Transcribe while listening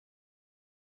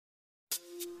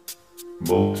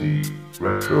Multi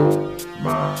Retro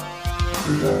Man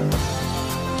presents.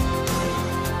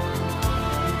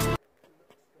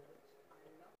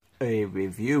 A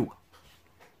review.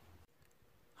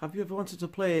 Have you ever wanted to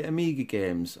play Amiga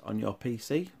games on your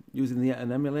PC using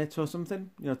an emulator or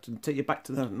something? You know, to take you back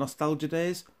to the nostalgia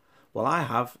days? Well, I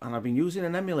have, and I've been using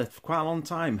an emulator for quite a long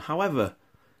time. However,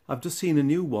 I've just seen a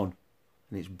new one,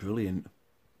 and it's brilliant.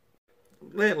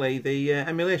 Lately, the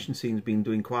emulation scene's been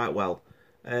doing quite well.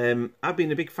 I've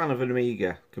been a big fan of an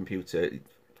Amiga computer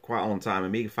quite a long time.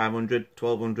 Amiga 500,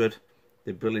 1200,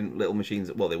 they're brilliant little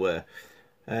machines. Well, they were.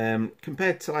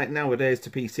 Compared to like nowadays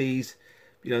to PCs,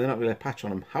 you know, they're not really a patch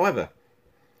on them. However,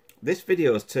 this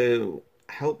video is to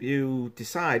help you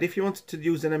decide if you wanted to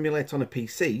use an emulator on a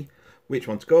PC, which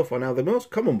one to go for. Now, the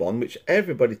most common one, which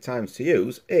everybody tends to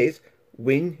use, is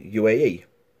WinUAE.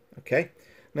 Okay,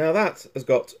 now that has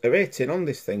got a rating on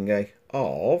this thing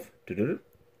of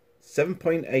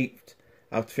 7.8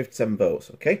 out of 57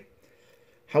 votes. Okay,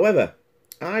 however,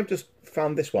 I've just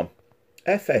found this one,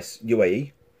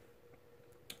 FSUAE,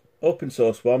 open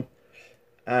source one,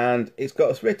 and it's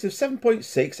got a rating of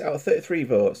 7.6 out of 33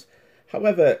 votes.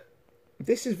 However,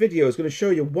 this video is going to show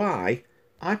you why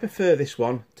I prefer this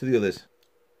one to the others.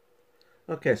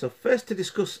 Okay, so first to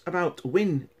discuss about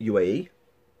WinUAE.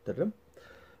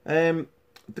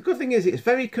 The good thing is it's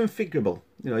very configurable.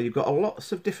 You know, you've got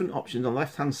lots of different options on the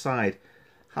left hand side.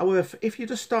 However, if you're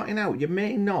just starting out, you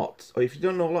may not, or if you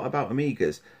don't know a lot about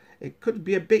Amigas, it could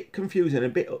be a bit confusing, a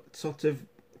bit sort of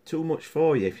too much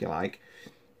for you, if you like.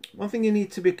 One thing you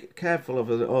need to be careful of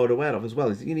or aware of as well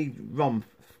is that you need ROM,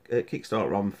 Kickstart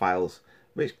ROM files,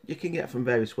 which you can get from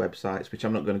various websites, which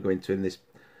I'm not going to go into in this,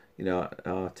 you know,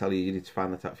 I'll tell you need to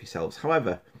find that out for yourselves.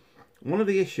 However, one of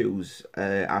the issues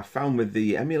I found with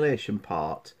the emulation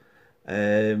part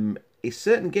is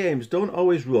certain games don't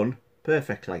always run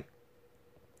perfectly.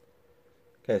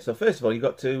 Okay, so first of all, you've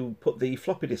got to put the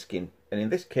floppy disk in, and in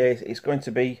this case, it's going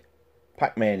to be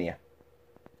Pac-Mania.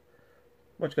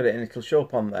 Once you've got it in, it'll show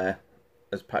up on there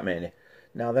as Pac-Mania.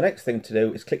 Now, the next thing to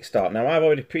do is click Start. Now, I've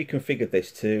already pre-configured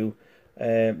this to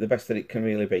the best that it can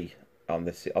really be on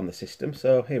the system.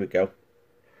 So here we go.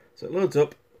 So it loads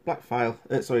up. Black file,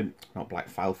 sorry, not black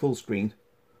file, full screen,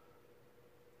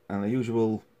 and the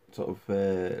usual sort of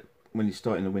when you're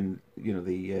starting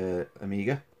the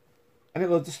Amiga, and it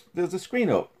loads the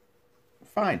screen up.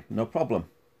 Fine, no problem.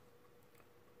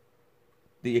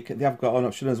 They have got an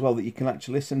option as well that you can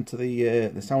actually listen to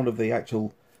the sound of the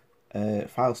actual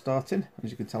file starting.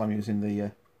 As you can tell, I'm using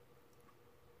the.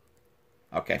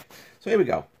 Okay, so here we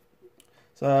go.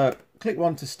 So click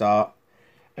 1 to start.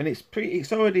 And it's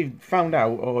already found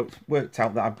out, or it's worked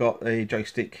out, that I've got a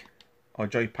joystick or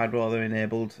joypad rather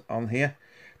enabled on here.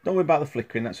 Don't worry about the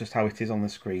flickering, that's just how it is on the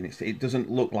screen. It doesn't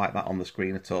look like that on the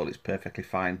screen at all. It's perfectly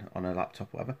fine on a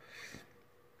laptop or whatever.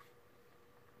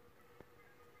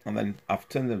 And then I've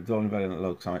turned the door variant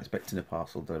low because I'm expecting a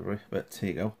parcel delivery, but here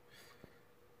you go.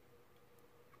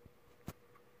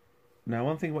 Now,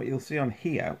 one thing what you'll see on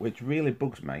here, which really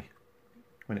bugs me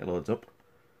when it loads up,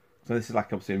 so this is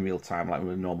like obviously in real time, like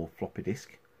with a normal floppy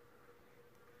disk.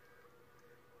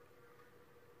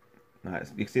 Now,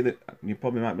 you can see that you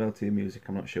probably might be able to hear music,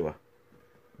 I'm not sure.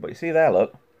 But you see there,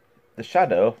 look, the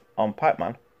shadow on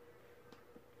Pac-Man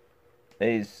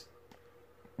is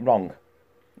wrong.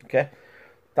 Okay,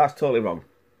 that's totally wrong.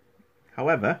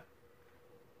 However,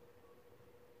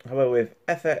 with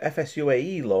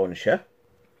FSUAE launcher,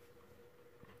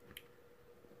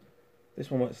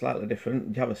 this one works slightly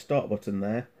different. You have a start button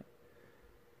there.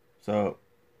 So,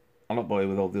 I'll not bore you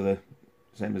with all the other,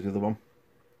 same as the other one.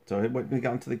 So when we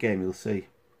get onto the game, you'll see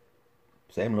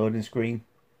same loading screen,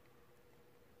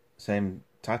 same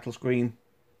title screen,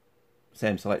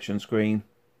 same selection screen,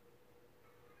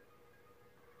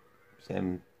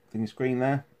 same thing screen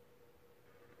there.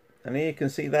 And here you can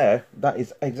see there, that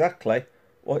is exactly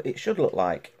what it should look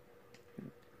like.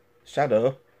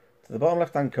 Shadow to the bottom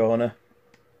left hand corner.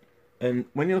 And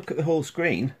when you look at the whole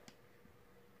screen,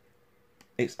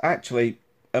 it's actually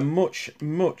a much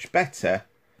better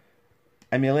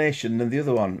emulation than the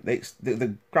other one.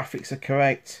 The graphics are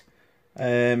correct,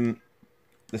 the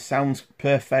sound's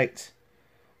perfect.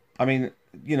 I mean,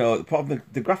 you know, the problem,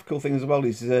 the graphical thing as well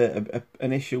is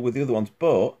an issue with the other ones,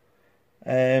 but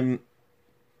I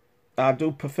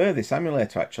do prefer this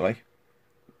emulator actually.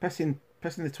 Pressing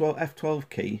the F12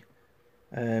 key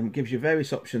gives you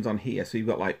various options on here. So you've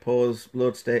got like pause,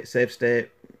 load state, save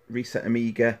state, reset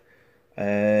Amiga,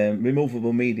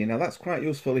 removable media. Now that's quite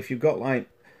useful if you've got like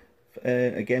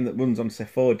a game that runs on say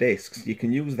 4 discs. You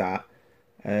can use that.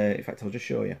 In fact, I'll just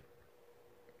show you.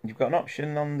 You've got an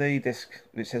option on the disc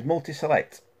which says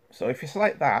multi-select. So if you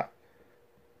select that,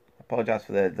 apologise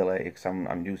for the delay because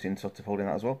I'm using sort of holding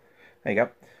that as well. There you go.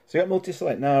 So you got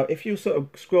multi-select. Now, if you sort of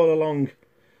scroll along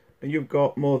and you've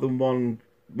got more than one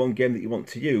game that you want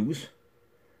to use,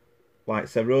 like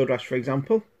say Road Rash for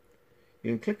example,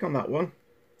 you can click on that one.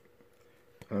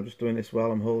 And I'm just doing this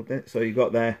while I'm holding it. So you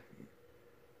got there.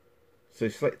 So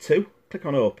you select 2, click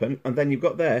on open, and then you've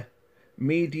got there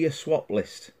media swap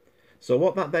list. So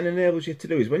what that then enables you to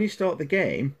do is when you start the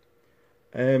game,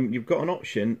 you've got an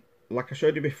option like I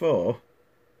showed you before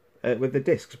with the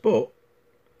discs, but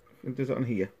it does it on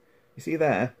here. You see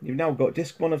there, you've now got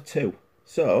disc 1 of 2.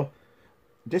 So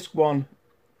disc 1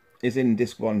 is in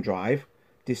disc 1 drive,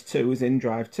 disc 2 is in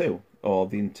drive 2, or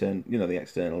the the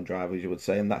external drive as you would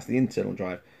say, and that's the internal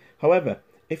drive. However,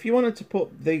 if you wanted to put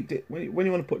when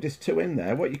you want to put disc 2 in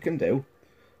there, what you can do,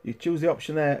 you choose the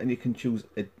option there, and you can choose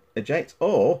eject,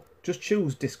 or just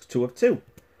choose disc 2 of 2.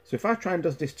 So if I try and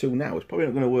do disc 2 now, it's probably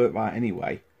not going to work right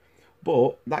anyway.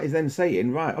 But that is then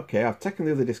saying, right, okay, I've taken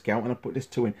the other disc out and I've put disc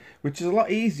 2 in, which is a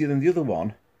lot easier than the other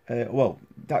one. Well,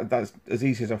 that's as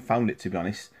easy as I've found it, to be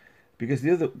honest, because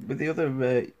the other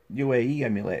UAE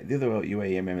emulator, the other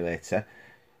UAE emulator,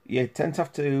 you tend to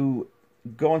have to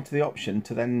go onto the option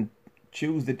to then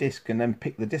choose the disc and then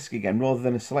pick the disc again, rather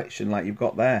than a selection like you've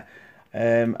got there.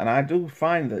 And I do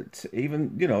find that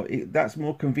even that's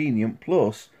more convenient.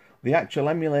 Plus, the actual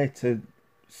emulator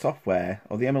software,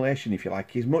 or the emulation if you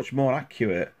like, is much more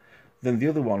accurate than the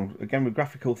other one. Again, with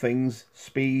graphical things,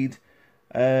 speed,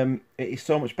 it is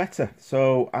so much better.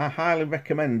 So I highly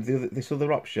recommend this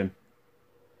other option,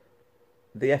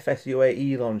 the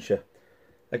FSUAE launcher.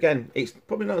 Again, it's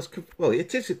probably not as well.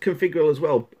 It is configurable as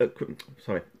well.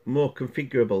 Sorry, more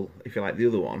configurable if you like the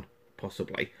other one,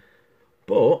 possibly.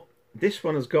 But this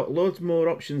one has got loads more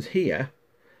options here,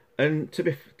 and to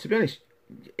be honest,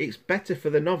 it's better for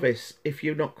the novice if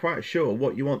you're not quite sure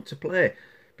what you want to play,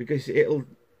 because it'll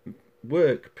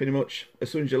work pretty much as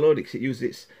soon as you load it. 'Cause it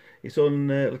uses its own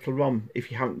little ROM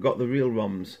if you haven't got the real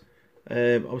ROMs.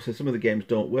 Obviously, some of the games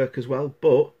don't work as well,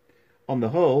 but on the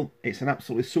whole, it's an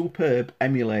absolutely superb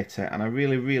emulator, and I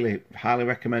really highly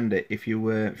recommend it if you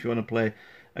want to play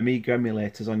Amiga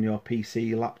emulators on your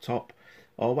PC, laptop,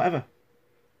 or whatever.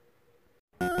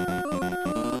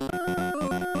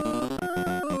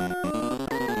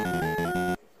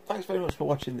 Thanks very much for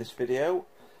watching this video.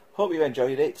 Hope you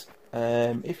enjoyed it.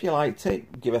 If you liked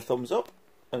it, give a thumbs up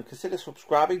and consider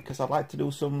subscribing, because I'd like to do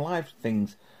some live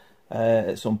things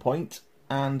at some point,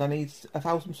 and I need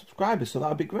 1,000 subscribers, so that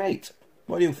would be great.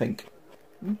 What do you think?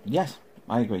 Yes,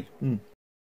 I agree.